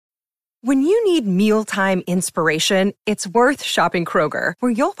When you need mealtime inspiration, it's worth shopping Kroger,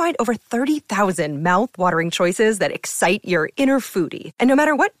 where you'll find over 30,000 mouth-watering choices that excite your inner foodie. And no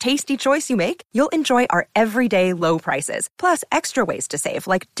matter what tasty choice you make, you'll enjoy our everyday low prices, plus extra ways to save,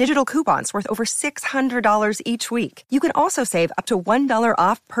 like digital coupons worth over $600 each week. You can also save up to $1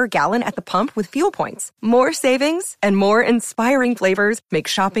 off per gallon at the pump with fuel points. More savings and more inspiring flavors make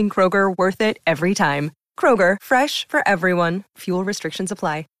shopping Kroger worth it every time. Kroger, fresh for everyone. Fuel restrictions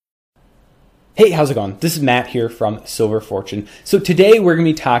apply. Hey, how's it going? This is Matt here from Silver Fortune. So today we're going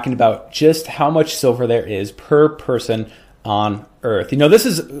to be talking about just how much silver there is per person on Earth. You know, this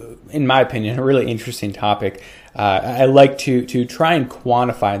is, in my opinion, a really interesting topic. I like to try and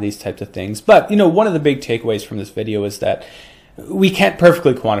quantify these types of things. But, you know, one of the big takeaways from this video is that we can't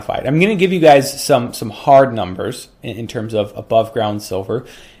perfectly quantify it. I'm going to give you guys some hard numbers in terms of above ground silver.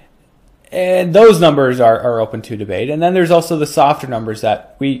 And those numbers are open to debate. And then there's also the softer numbers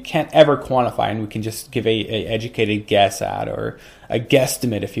that we can't ever quantify, and we can just give a educated guess at, or a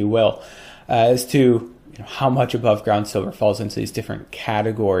guesstimate, if you will, as to how much above ground silver falls into these different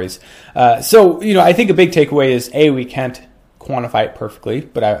categories. So, I think a big takeaway is, A, we can't quantify it perfectly,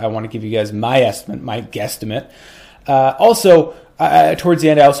 but I want to give you guys my estimate, my guesstimate. Also, towards the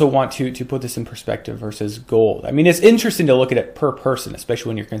end, I also want to put this in perspective versus gold. I mean, it's interesting to look at it per person, especially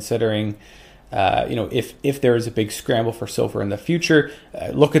when you're considering, if there is a big scramble for silver in the future.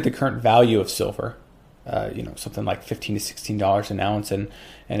 Look at the current value of silver, something like $15 to $16 an ounce. And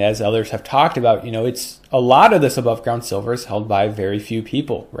as others have talked about, it's a lot of this above ground silver is held by very few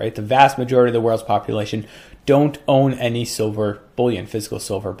people, right? The vast majority of the world's population don't own any silver bullion, physical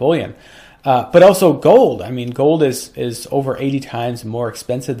silver bullion. But also gold. I mean, gold is over 80 times more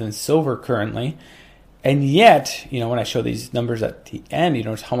expensive than silver currently. And yet, when I show these numbers at the end, you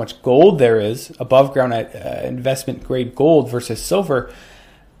notice how much gold there is above ground at investment grade gold versus silver.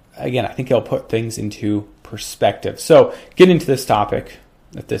 Again, I think it'll put things into perspective. So getting into this topic,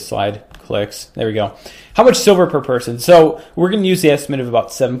 if this slide clicks, there we go. How much silver per person? So we're going to use the estimate of about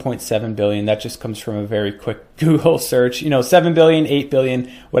 7.7 billion. That just comes from a very quick Google search. 7 billion, 8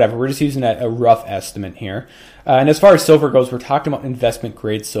 billion, whatever. We're just using a rough estimate here. And as far as silver goes, we're talking about investment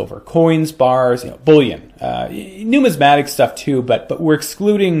grade silver, coins, bars, bullion, numismatic stuff too. But we're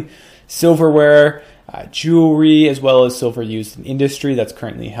excluding silverware, jewelry, as well as silver used in industry that's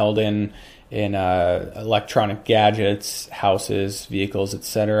currently held in electronic gadgets, houses, vehicles,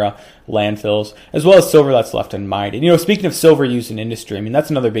 etc., landfills, as well as silver that's left unmined. And speaking of silver used in industry, I mean, that's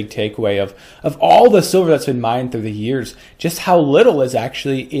another big takeaway of all the silver that's been mined through the years, just how little is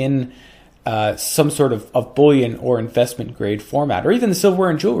actually in some sort of bullion or investment grade format, or even the silverware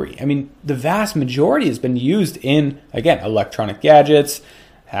and jewelry. I mean, the vast majority has been used in, again, electronic gadgets,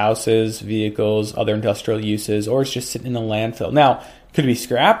 houses, vehicles, other industrial uses, or it's just sitting in the landfill. Now, could it be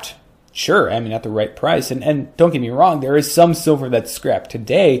scrapped? Sure, I mean, at the right price. And don't get me wrong, there is some silver that's scrapped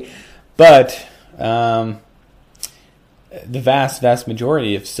today, but the vast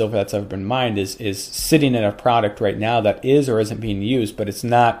majority of silver that's ever been mined is sitting in a product right now that is or isn't being used, but it's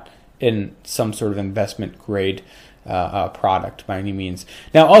not in some sort of investment grade product by any means.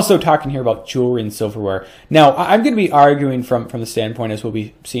 Now, also talking here about jewelry and silverware. Now, I'm going to be arguing from the standpoint, as we'll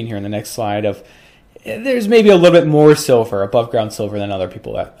be seeing here in the next slide, of there's maybe a little bit more silver, above ground silver, than other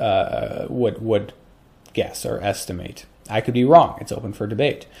people would guess or estimate. I could be wrong. It's open for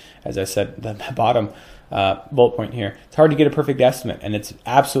debate. As I said, the bottom bullet point here, it's hard to get a perfect estimate, and it's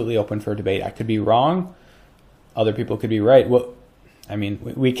absolutely open for debate. I could be wrong. Other people could be right. Well, I mean,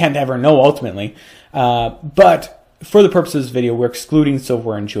 we can't ever know ultimately. But for the purposes of this video, we're excluding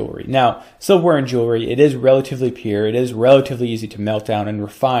silverware and jewelry. Now, silverware and jewelry, it is relatively pure. It is relatively easy to melt down and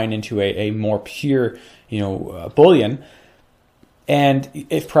refine into a more pure, bullion. And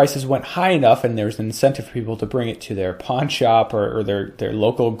if prices went high enough and there's an incentive for people to bring it to their pawn shop or their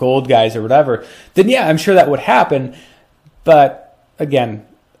local gold guys or whatever, then yeah, I'm sure that would happen. But again,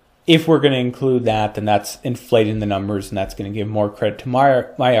 if we're going to include that, then that's inflating the numbers, and that's going to give more credit to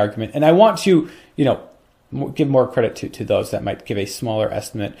my argument. And I want to, give more credit to those that might give a smaller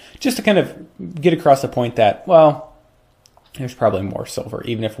estimate, just to kind of get across the point that, well, there's probably more silver,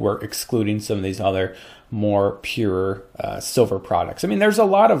 even if we're excluding some of these other more pure silver products. I mean, there's a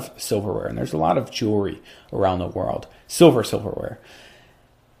lot of silverware and there's a lot of jewelry around the world, silverware,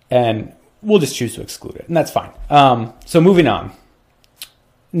 and we'll just choose to exclude it, and that's fine. So moving on.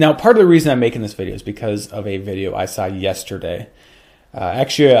 Now, part of the reason I'm making this video is because of a video I saw yesterday,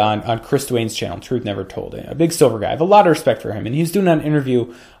 actually on Chris Duane's channel, Truth Never Told. A big silver guy. I have a lot of respect for him, and he's doing an interview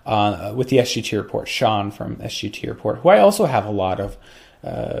with the SGT Report, Sean from SGT Report, who I also have a lot of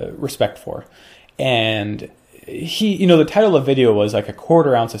respect for. And the title of the video was like a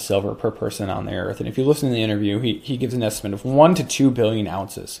quarter ounce of silver per person on the earth. And if you listen to the interview, he gives an estimate of 1 to 2 billion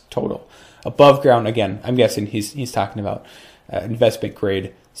ounces total above ground. Again, I'm guessing he's talking about investment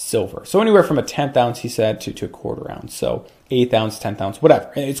grade silver. So anywhere from a 10th ounce, he said, to a quarter ounce. So 1/8 ounce, 10th ounce,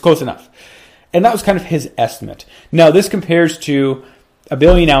 whatever. It's close enough. And that was kind of his estimate. Now, this compares to 1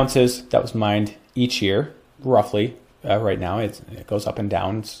 billion ounces that was mined each year, roughly. Right now, it goes up and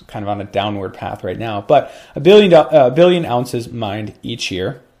down. It's kind of on a downward path right now. But 1 billion ounces mined each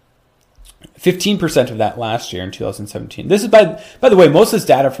year. 15% of that last year in 2017. This is by the way, most of this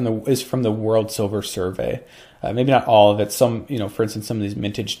data is from the World Silver Survey. Maybe not all of it. Some, for instance, some of these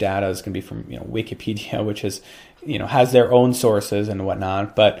mintage data is going to be from Wikipedia, which is has their own sources and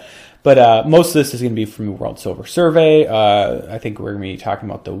whatnot. But most of this is going to be from the World Silver Survey. I think we're going to be talking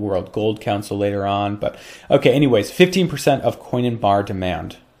about the World Gold Council later on. But okay, anyways, 15% of coin and bar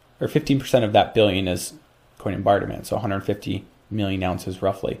demand, or 15% of that billion is coin and bar demand. So 150 million ounces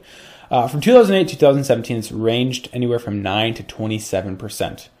roughly. From 2008 to 2017, it's ranged anywhere from 9 to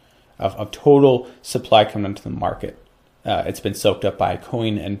 27% of total supply coming into the market. It's been soaked up by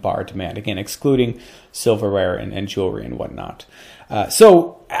coin and bar demand, again, excluding silverware and jewelry and whatnot.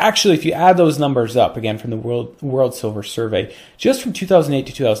 So actually, if you add those numbers up, again, from the World Silver Survey, just from 2008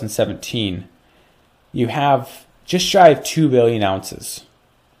 to 2017, you have just shy of 2 billion ounces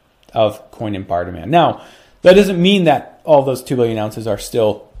of coin and bar demand. Now, that doesn't mean that all those 2 billion ounces are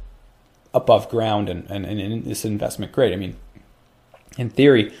still above ground and in this investment grade. I mean, in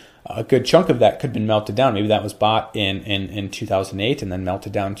theory, a good chunk of that could have been melted down. Maybe that was bought in 2008 and then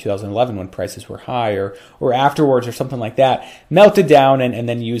melted down in 2011 when prices were high, or afterwards or something like that. Melted down and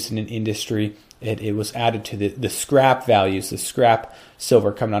then used in an industry. It was added to the scrap values, the scrap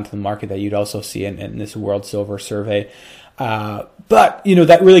silver coming onto the market that you'd also see in this World Silver Survey. But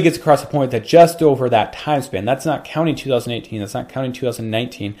that really gets across the point that just over that time span, that's not counting 2018, that's not counting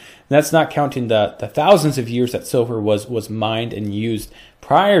 2019, and that's not counting the thousands of years that silver was mined and used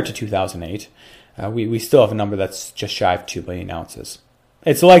prior to 2008, we still have a number that's just shy of 2 billion ounces.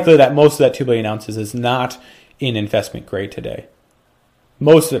 It's likely that most of that 2 billion ounces is not in investment grade today.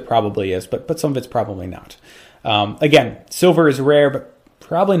 Most of it probably is, but some of it's probably not. Again, silver is rare, but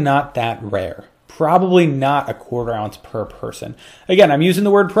probably not that rare. Probably not a quarter ounce per person. Again, I'm using the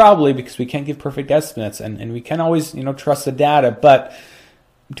word probably because we can't give perfect estimates and we can't always, trust the data, but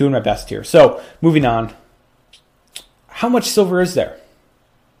I'm doing my best here. So moving on, how much silver is there?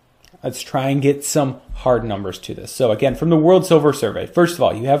 Let's try and get some hard numbers to this. So again, from the World Silver Survey, first of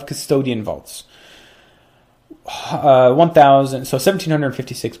all, you have custodian vaults.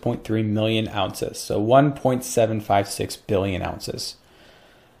 1,756.3 million ounces. So 1.756 billion ounces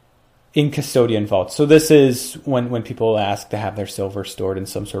in custodian vaults. So this is when people ask to have their silver stored in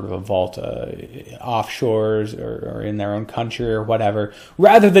some sort of a vault, offshores or in their own country or whatever,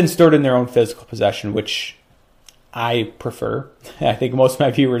 rather than stored in their own physical possession, which I prefer. I think most of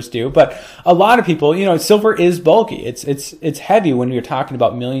my viewers do, but a lot of people, silver is bulky. It's heavy when you're talking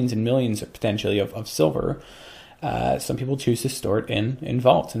about millions and millions potentially of silver. Some people choose to store it in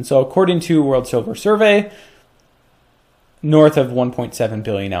vaults. And so according to World Silver Survey, north of 1.7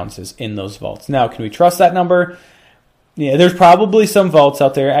 billion ounces in those vaults. Now, can we trust that number? Yeah, there's probably some vaults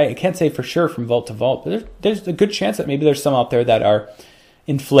out there. I can't say for sure from vault to vault, but there's a good chance that maybe there's some out there that are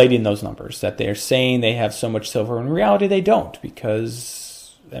inflating those numbers, that they're saying they have so much silver. In reality, they don't,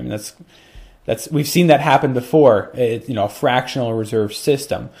 because that's we've seen that happen before. A fractional reserve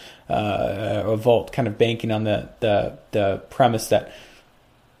system, a vault kind of banking on the premise that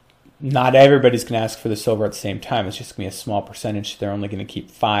not everybody's going to ask for the silver at the same time. It's just going to be a small percentage. They're only going to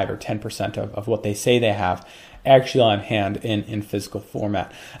keep 5 or 10% of what they say they have actually on hand in physical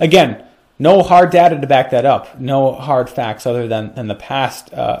format. Again, no hard data to back that up. No hard facts other than the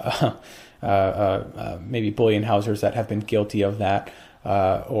past maybe bullion housers that have been guilty of that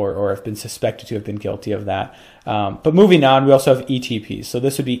or have been suspected to have been guilty of that. But moving on, we also have ETPs. So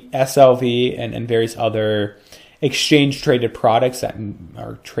this would be SLV and various other exchange-traded products that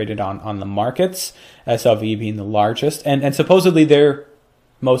are traded on the markets, SLV being the largest. And supposedly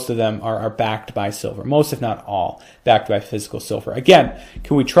most of them are backed by silver. Most, if not all, backed by physical silver. Again,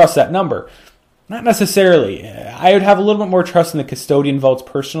 can we trust that number? Not necessarily. I would have a little bit more trust in the custodian vaults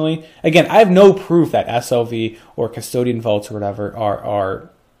personally. Again, I have no proof that SLV or custodian vaults or whatever are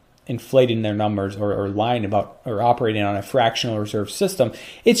inflating their numbers or lying about or operating on a fractional reserve system.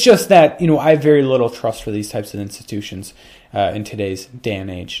 It's just that, I have very little trust for these types of institutions in today's day and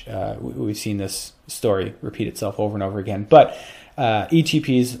age. We've seen this story repeat itself over and over again. But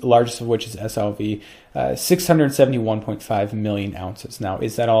ETPs, the largest of which is SLV, 671.5 million ounces. Now,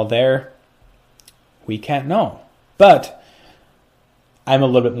 is that all there? We can't know. But I'm a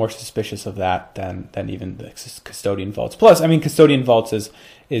little bit more suspicious of that than even the custodian vaults. Plus, I mean, custodian vaults is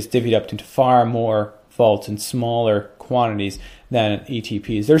divvied up into far more vaults in smaller quantities than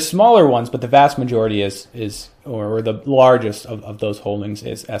ETPs. There's smaller ones, but the vast majority is or the largest of those holdings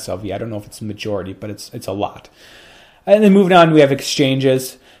is SLV. I don't know if it's the majority, but it's a lot. And then moving on, we have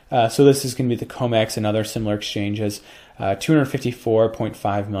exchanges. So this is going to be the COMEX and other similar exchanges.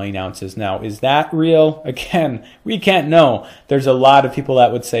 254.5 million ounces. Now, is that real? Again, we can't know. There's a lot of people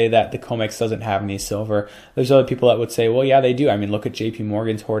that would say that the COMEX doesn't have any silver. There's other people that would say, well, yeah, they do. I mean, look at JP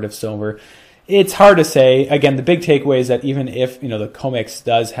Morgan's hoard of silver. It's hard to say. Again, the big takeaway is that even if, the COMEX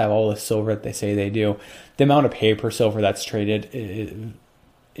does have all the silver that they say they do, the amount of paper silver that's traded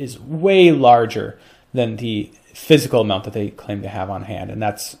is way larger than the physical amount that they claim to have on hand. And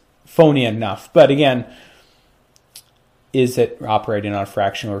that's phony enough. But again, is it operating on a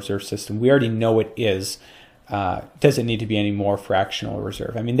fractional reserve system? We already know it is. Does it need to be any more fractional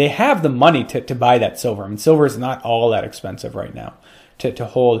reserve? I mean, they have the money to buy that silver. I mean, silver is not all that expensive right now to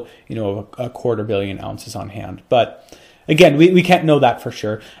hold, a 250 million ounces on hand. But again, we can't know that for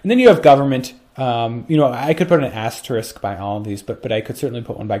sure. And then you have government. I could put an asterisk by all of these, but I could certainly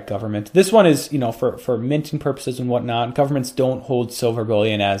put one by government. This one is, for minting purposes and whatnot. Governments don't hold silver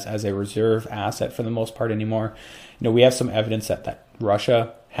bullion as a reserve asset for the most part anymore. We have some evidence that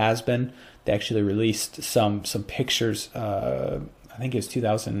Russia has been. They actually released some pictures. I think it was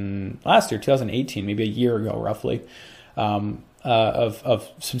 2018, maybe a year ago, roughly, of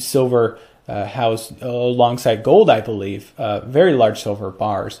some silver housed alongside gold, I believe. Very large silver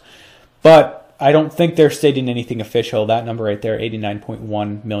bars, but I don't think they're stating anything official. That number right there,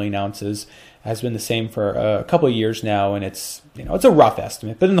 89.1 million ounces, has been the same for a couple of years now, and it's a rough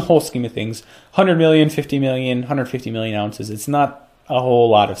estimate. But in the whole scheme of things, 100 million, 50 million, 150 million ounces, it's not a whole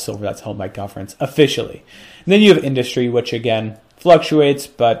lot of silver that's held by governments officially. And then you have industry, which again fluctuates,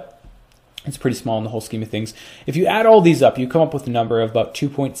 but it's pretty small in the whole scheme of things. If you add all these up, you come up with a number of about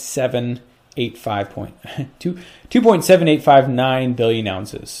 2.7859 billion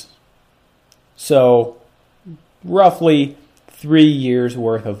ounces. So roughly 3 years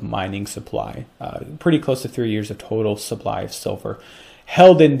worth of mining supply, pretty close to 3 years of total supply of silver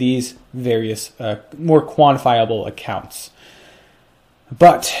held in these various more quantifiable accounts.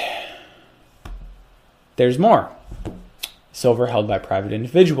 But there's more. Silver held by private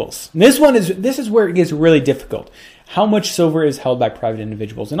individuals. And this is where it gets really difficult. How much silver is held by private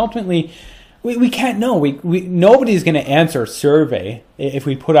individuals? And ultimately, we can't know. Nobody's going to answer a survey if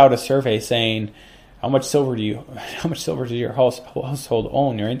we put out a survey saying, how much silver does your household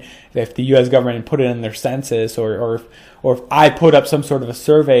own? Right? If the U.S. government put it in their census, or if I put up some sort of a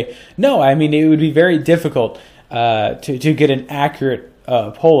survey, no. I mean, it would be very difficult to get an accurate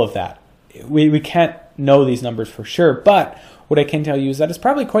poll of that. We can't know these numbers for sure, but what I can tell you is that it's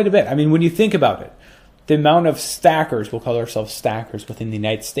probably quite a bit. I mean, when you think about it, the amount of stackers, we'll call ourselves stackers, within the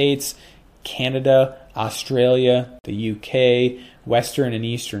United States, Canada, Australia, the UK, Western and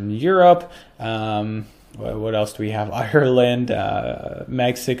Eastern Europe. What else do we have? Ireland,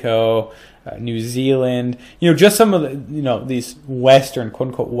 Mexico, New Zealand. Just some of the these Western, quote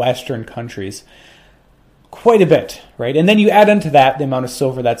unquote, Western countries. Quite a bit, right? And then you add onto that the amount of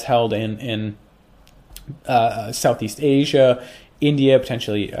silver that's held in Southeast Asia, India,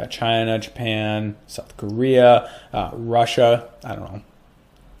 potentially China, Japan, South Korea, Russia. I don't know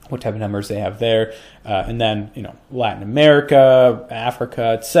what type of numbers they have there, and then Latin America,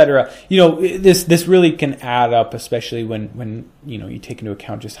 Africa, etc. This really can add up, especially when you take into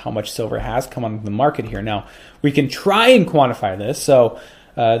account just how much silver has come onto the market here. Now we can try and quantify this. So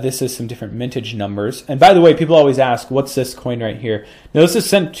this is some different mintage numbers. And by the way, people always ask, what's this coin right here? Now, this is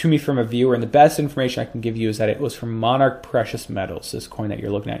sent to me from a viewer, and the best information I can give you is that it was from Monarch Precious Metals, this coin that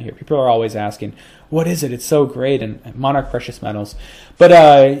you're looking at here. People are always asking, what is it? It's so great, and Monarch Precious Metals. But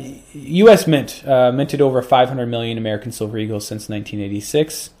U.S. Mint minted over 500 million American Silver Eagles since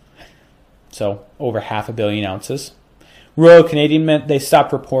 1986, so over 500 million ounces. Royal Canadian Mint, they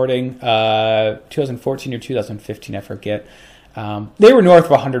stopped reporting 2014 or 2015, I forget. They were north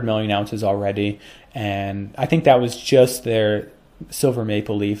of 100 million ounces already, and I think that was just their silver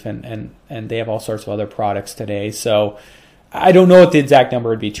maple leaf, and they have all sorts of other products today. So I don't know what the exact number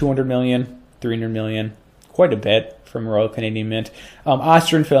would be, 200 million, 300 million, quite a bit from Royal Canadian Mint.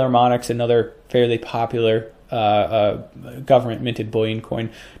 Austrian Philharmonics, another fairly popular government minted bullion coin,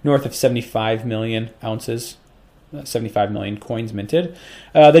 north of 75 million ounces. 75 million coins minted.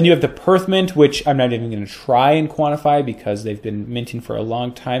 Then you have the Perth Mint, which I'm not even going to try and quantify because they've been minting for a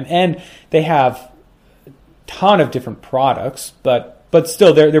long time, and they have a ton of different products, but but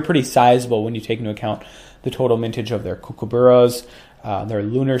still they're pretty sizable when you take into account the total mintage of their kookaburras, their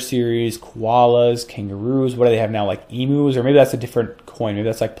lunar series, koalas, kangaroos. What do they have now, like emus? Or maybe that's a different coin. Maybe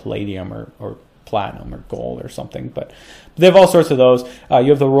that's like palladium or platinum or gold or something. But they have all sorts of those. You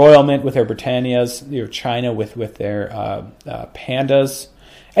have the Royal Mint with their Britannias. You have China with their pandas.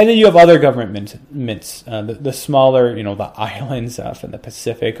 And then you have other government mints, the smaller, the islands from the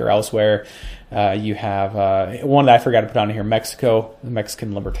Pacific or elsewhere. You have one that I forgot to put on here, Mexico, the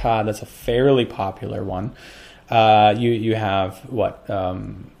Mexican Libertad. That's a fairly popular one. You have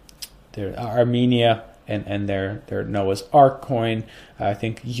Armenia and their Noah's Ark coin. I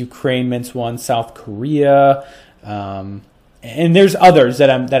think Ukraine mints one, South Korea, and there's others that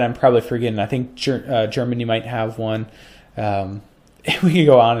I'm probably forgetting. I think Germany might have one. We can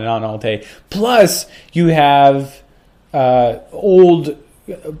go on and on all day. Plus, you have old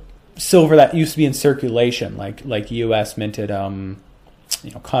silver that used to be in circulation, like U.S. minted,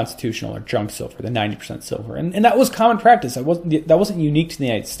 constitutional or junk silver, the 90% silver, and that was common practice. That wasn't unique to the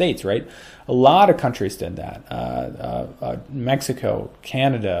United States, right? A lot of countries did that. Mexico,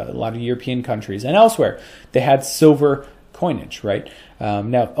 Canada, a lot of European countries, and elsewhere, they had silver coinage, right?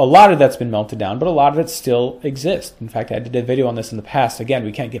 Now, a lot of that's been melted down, but a lot of it still exists. In fact, I did a video on this in the past. Again,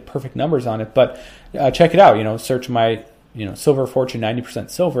 we can't get perfect numbers on it, but check it out. Search my, Silver Fortune 90%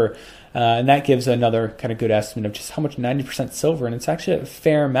 silver, and that gives another kind of good estimate of just how much 90% silver, and it's actually a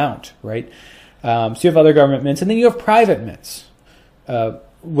fair amount, right? So you have other government mints, and then you have private mints,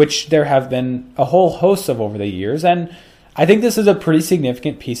 which there have been a whole host of over the years, and I think this is a pretty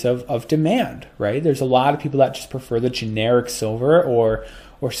significant piece of demand, right? There's a lot of people that just prefer the generic silver or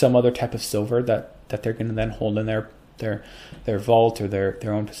some other type of silver that they're going to then hold in their vault or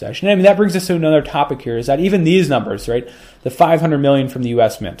their own possession. I mean, that brings us to another topic here, is that even these numbers, right? The 500 million from the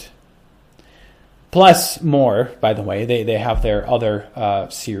U.S. Mint, plus more, by the way, they have their other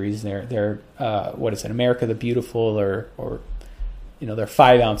series, their what is it, America the Beautiful or their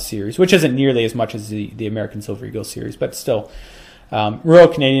 5-ounce series, which isn't nearly as much as the American Silver Eagle series, but still, Royal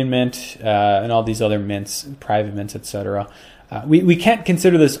Canadian Mint and all these other mints, private mints, etc. We can't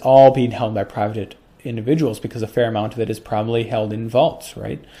consider this all being held by private individuals because a fair amount of it is probably held in vaults,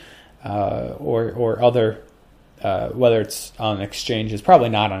 right? Or other, whether it's on exchanges, probably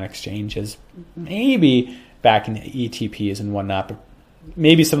not on exchanges, maybe back in ETPs and whatnot, but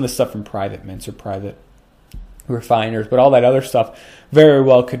maybe some of the stuff from private mints or private refiners, but all that other stuff very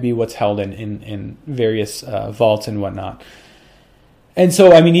well could be what's held in various vaults and whatnot. And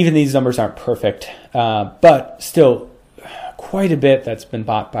so, I mean, even these numbers aren't perfect, but still quite a bit that's been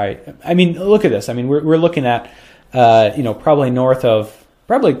bought by, I mean, look at this. I mean, we're looking at, probably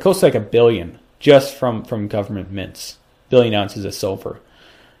close to like 1 billion just from government mints, 1 billion ounces of silver,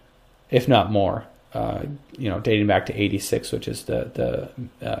 if not more. Dating back to 86, which is the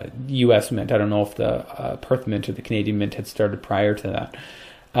U.S. Mint. I don't know if the Perth Mint or the Canadian Mint had started prior to that.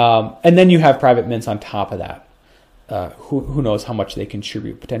 And then you have private mints on top of that. Who knows how much they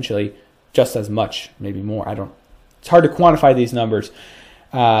contribute? Potentially just as much, maybe more. It's hard to quantify these numbers.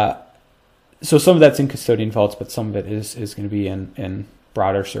 So some of that's in custodian vaults, but some of it is going to be in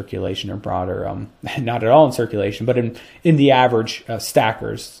broader circulation or broader, not at all in circulation, but in the average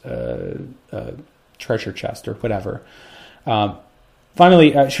stackers, treasure chest or whatever.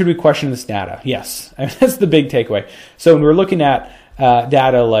 Finally, should we question this data? Yes. I mean, that's the big takeaway. So when we're looking at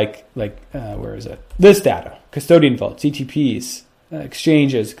data like where is it? This data, custodian vaults, ETPs,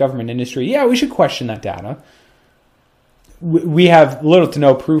 exchanges, government industry. Yeah, we should question that data. We have little to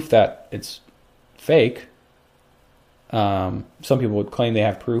no proof that it's fake. Some people would claim they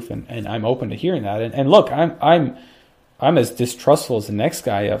have proof, and I'm open to hearing that. And look, I'm as distrustful as the next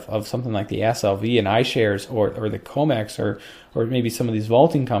guy of something like the SLV and iShares or the COMEX or maybe some of these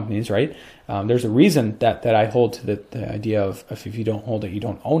vaulting companies, right? There's a reason that I hold to the idea of if you don't hold it, you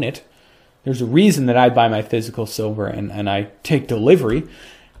don't own it. There's a reason that I buy my physical silver and I take delivery.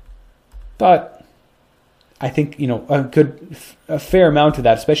 But I think, a fair amount of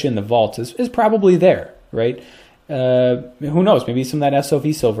that, especially in the vaults, is probably there, right? Who knows? Maybe some of that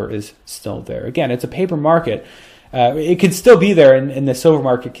SLV silver is still there. Again, it's a paper market. It can still be there, and the silver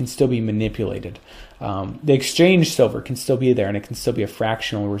market can still be manipulated. The exchange silver can still be there, and it can still be a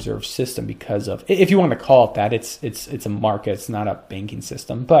fractional reserve system because of, if you want to call it that, it's a market. It's not a banking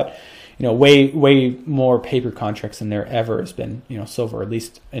system, but way more paper contracts than there ever has been. Silver, at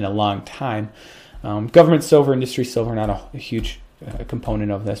least in a long time. Government silver, industry silver, not a huge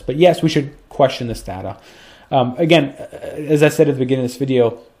component of this, but yes, we should question this data. Again, as I said at the beginning of this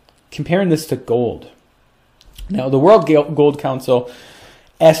video, comparing this to gold. Now, the World Gold Council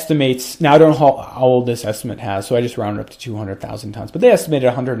estimates, now I don't know how old this estimate has, so I just rounded up to 200,000 tons, but they estimated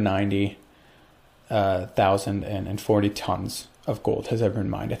 190,040 tons of gold has ever been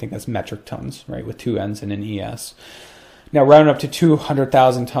mined. I think that's metric tons, right, with two N's and an ES. Now, rounding up to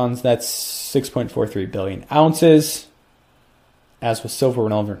 200,000 tons, that's 6.43 billion ounces. As with silver,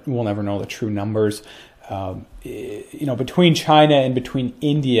 we'll never know the true numbers. Between China and between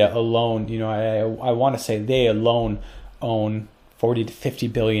India alone, I want to say they alone own 40 to 50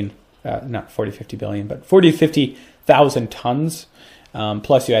 billion, not 40 to 50 billion, but 40 to 50,000 tons.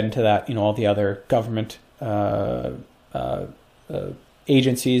 Plus you add into that, all the other government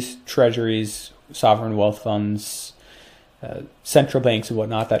agencies, treasuries, sovereign wealth funds, central banks and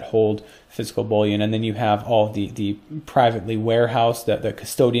whatnot that hold physical bullion. And then you have all the privately warehoused, the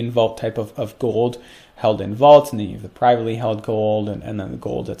custodian vault type of gold held in vaults. And then you have the privately held gold and then the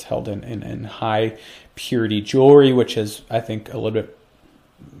gold that's held in high purity jewelry, which is, I think, a little bit,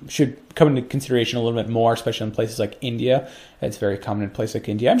 should come into consideration a little bit more, especially in places like India. It's very common in a place like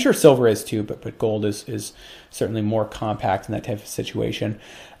India. I'm sure silver is too, but gold is certainly more compact in that type of situation.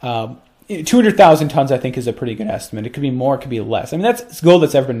 200,000 tons, I think, is a pretty good estimate. It could be more, it could be less. I mean, that's gold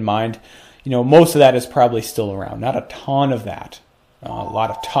that's ever been mined. Most of that is probably still around. Not a ton of that. A lot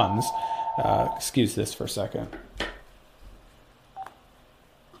of tons. Excuse this for a second.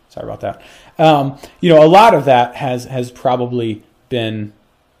 Sorry about that. A lot of that has probably been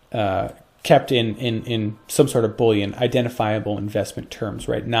kept in some sort of bullion, identifiable investment terms,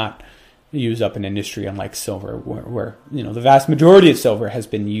 right? Not used up in industry, unlike silver, where the vast majority of silver has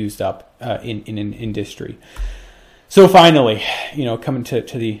been used up in an industry. So finally, coming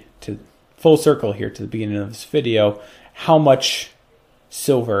to full circle here to the beginning of this video, how much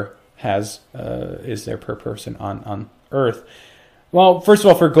silver is there per person on Earth? Well, first of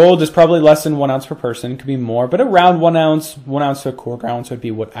all, for gold, it's probably less than 1 ounce per person. It could be more, but around 1 ounce to a quarter ounce would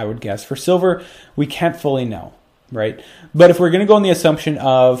be what I would guess. For silver, we can't fully know, right? But if we're going to go on the assumption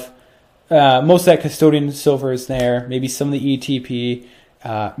of most of that custodian silver is there, maybe some of the ETP,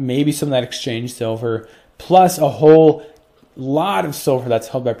 maybe some of that exchange silver, plus a whole lot of silver that's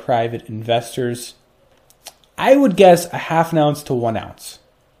held by private investors, I would guess a half an ounce to 1 ounce,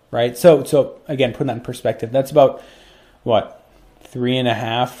 right? So again, putting that in perspective, that's about,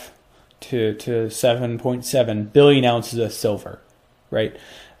 3.5 to 7.7 billion ounces of silver, right?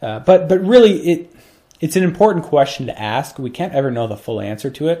 But really, it's an important question to ask. We can't ever know the full answer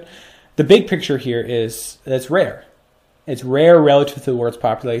to it. The big picture here is that it's rare. It's rare relative to the world's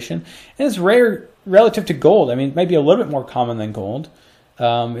population, and it's rare relative to gold. I mean, it might be a little bit more common than gold.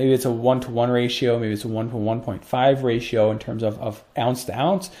 Maybe it's a 1-to-1 ratio, maybe it's a 1-to-1.5 ratio in terms of ounce to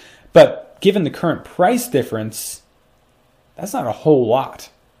ounce. But given the current price difference, that's not a whole lot.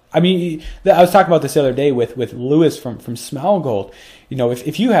 I mean, I was talking about this the other day with Lewis from Small Gold.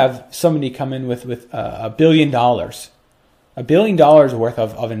 If you have somebody come in with $1 billion, $1 billion worth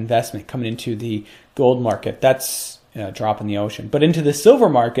of investment coming into the gold market, that's a drop in the ocean. But into the silver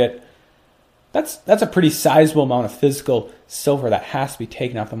market, that's a pretty sizable amount of physical silver that has to be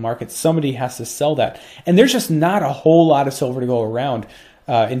taken off the market. Somebody has to sell that. And there's just not a whole lot of silver to go around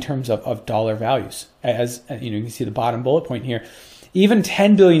in terms of dollar values. As you can see the bottom bullet point here, even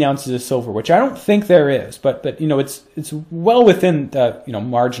 10 billion ounces of silver, which I don't think there is, but it's well within the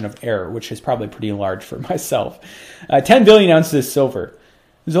margin of error, which is probably pretty large for myself. 10 billion ounces of silver.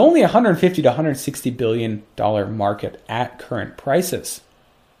 There's only $150 to $160 billion market at current prices,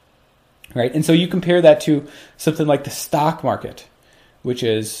 right? And so you compare that to something like the stock market, which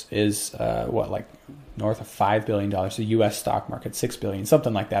is like north of $5 billion. The U.S. stock market, $6 billion,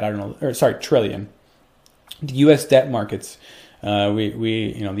 something like that. I don't know, or sorry, trillion. The U.S. debt markets,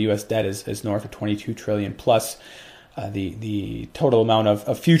 the U.S. debt is north of 22 trillion plus the total amount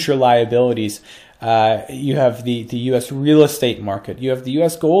of future liabilities. You have the U.S. real estate market. You have the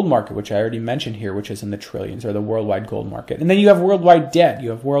U.S. gold market, which I already mentioned here, which is in the trillions, or the worldwide gold market. And then you have worldwide debt.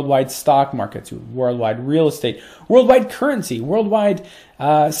 You have worldwide stock markets, worldwide real estate, worldwide currency, worldwide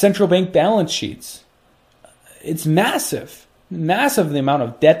central bank balance sheets. It's massive the amount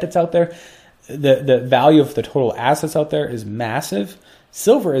of debt that's out there. The value of the total assets out there is massive.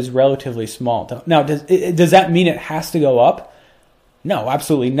 Silver is relatively small. Now, does that mean it has to go up? No,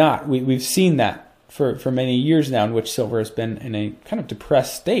 absolutely not. We've seen that for many years now, in which silver has been in a kind of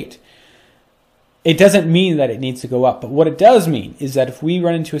depressed state. It doesn't mean that it needs to go up, but what it does mean is that if we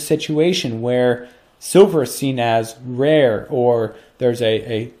run into a situation where silver is seen as rare, or there's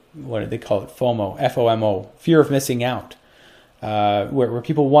a what do they call it, FOMO, F-O-M-O, fear of missing out, where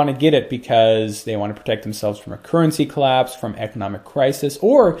people want to get it because they want to protect themselves from a currency collapse, from economic crisis,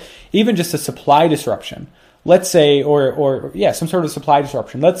 or even just a supply disruption, let's say, or some sort of supply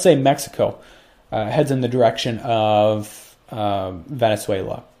disruption. Let's say Mexico heads in the direction of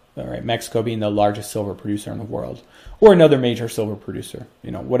Venezuela. All right, Mexico being the largest silver producer in the world, or another major silver producer,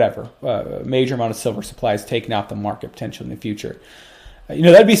 whatever. A major amount of silver supply is taken off the market potentially in the future.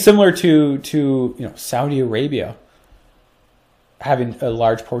 That'd be similar to Saudi Arabia having a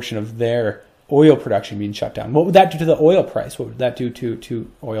large portion of their oil production being shut down. What would that do to the oil price? What would that do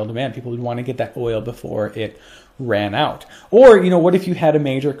to oil demand? People would want to get that oil before it ran out. Or, what if you had a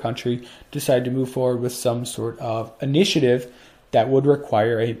major country decide to move forward with some sort of initiative that would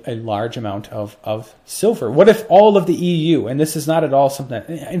require a large amount of silver? What if all of the EU, and this is not at all something,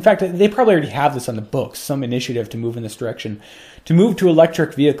 in fact, they probably already have this on the books, some initiative to move in this direction, to move to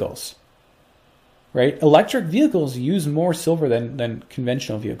electric vehicles, right? Electric vehicles use more silver than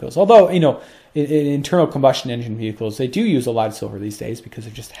conventional vehicles. Although, in internal combustion engine vehicles, they do use a lot of silver these days because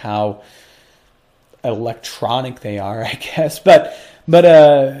of just how electronic they are, I guess. But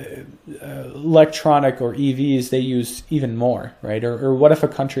electronic or EVs, they use even more, right? Or what if a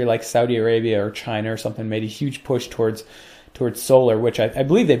country like Saudi Arabia or China or something made a huge push towards solar, which I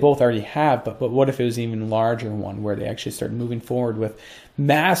believe they both already have, but what if it was an even larger one where they actually start moving forward with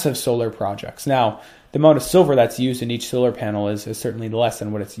massive solar projects? Now, the amount of silver that's used in each solar panel is certainly less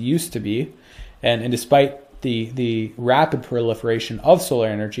than what it's used to be. And despite the rapid proliferation of solar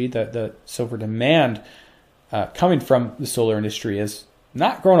energy, the silver demand coming from the solar industry has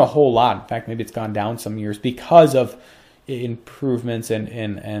not grown a whole lot. In fact, maybe it's gone down some years because of improvements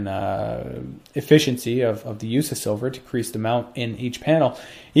in efficiency of the use of silver, decreased amount in each panel.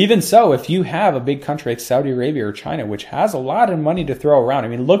 Even so, if you have a big country like Saudi Arabia or China, which has a lot of money to throw around, I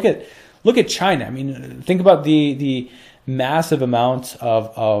mean, look at China. I mean, think about the massive amounts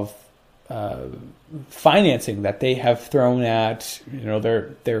of financing that they have thrown at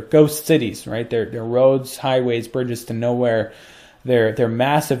their ghost cities, right? Their roads, highways, bridges to nowhere. Their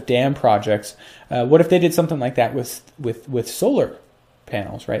massive dam projects. What if they did something like that with solar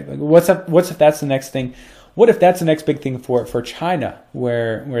panels, right? Like what's if that's the next thing? What if that's the next big thing for China,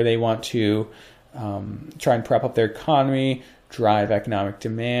 where they want to try and prop up their economy, drive economic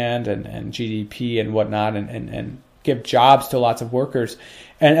demand and GDP and whatnot, and give jobs to lots of workers,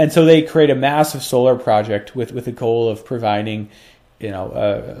 and so they create a massive solar project with the goal of providing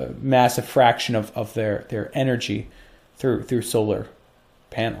a massive fraction of their energy through solar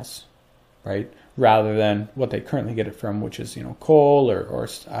panels, right? Rather than what they currently get it from, which is coal or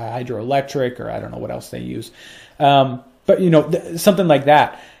hydroelectric, or I don't know what else they use, but something like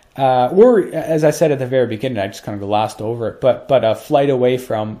that. We're, as I said at the very beginning, I just kind of glossed over it, but a flight away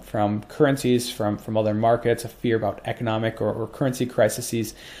from currencies, from other markets, a fear about economic or currency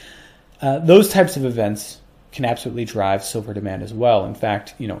crises. Those types of events can absolutely drive silver demand as well. In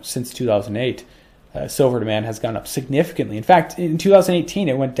fact, since 2008. Silver demand has gone up significantly. In fact, in 2018,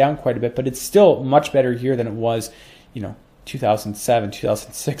 it went down quite a bit, but it's still a much better year than it was, 2007,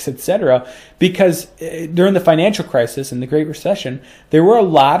 2006, etc. Because during the financial crisis and the Great Recession, there were a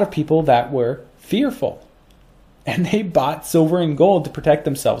lot of people that were fearful, and they bought silver and gold to protect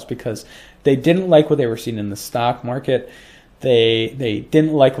themselves because they didn't like what they were seeing in the stock market. They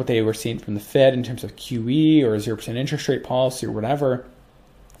didn't like what they were seeing from the Fed in terms of QE or 0% interest rate policy or whatever.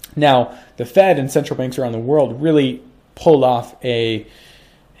 Now, the Fed and central banks around the world really pulled off a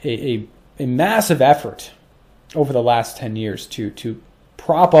massive effort over the last 10 years to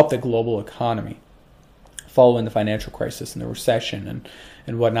prop up the global economy following the financial crisis and the recession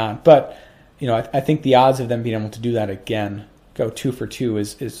and whatnot. But, I think the odds of them being able to do that again, go 2 for 2,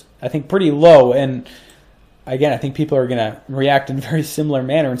 is I think pretty low. And again, I think people are going to react in a very similar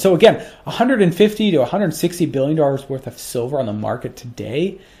manner. And so again, $150 to $160 billion worth of silver on the market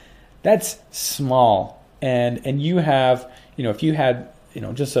today, that's small. And you have, if you had,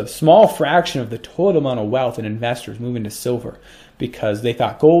 just a small fraction of the total amount of wealth and investors moving to silver because they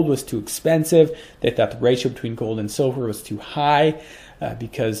thought gold was too expensive, they thought the ratio between gold and silver was too high,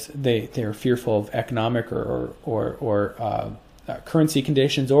 because they were fearful of economic or currency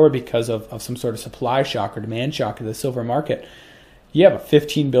conditions, or because of some sort of supply shock or demand shock in the silver market. You have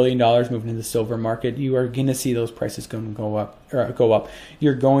 $15 billion moving into the silver market. You are going to see those prices go up.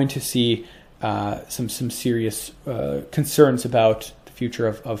 You're going to see some serious concerns about the future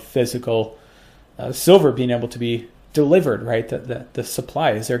of physical silver being able to be delivered, right? The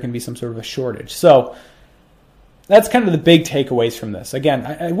supply, is there going to be some sort of a shortage? So that's kind of the big takeaways from this. Again,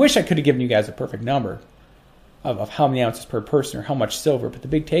 I wish I could have given you guys a perfect number, of how many ounces per person or how much silver. But the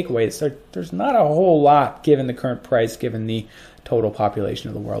big takeaway is there's not a whole lot given the current price, given the total population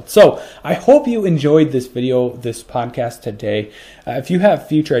of the world. So I hope you enjoyed this video, this podcast today. If you have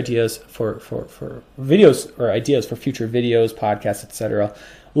future ideas for videos or ideas for future videos, podcasts, etc.,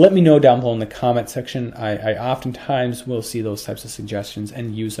 let me know down below in the comment section. I oftentimes will see those types of suggestions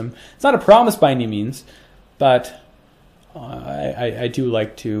and use them. It's not a promise by any means, but I do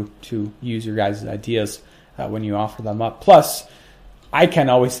like to use your guys' ideas when you offer them up. Plus, I can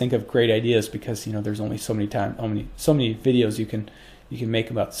always think of great ideas because there's only so many videos you can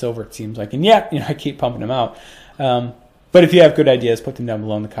make about silver, it seems like, and yet I keep pumping them out. But if you have good ideas, put them down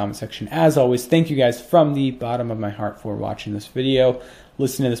below in the comment section. As always, thank you guys from the bottom of my heart for watching this video,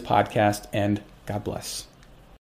 listening to this podcast, and God bless.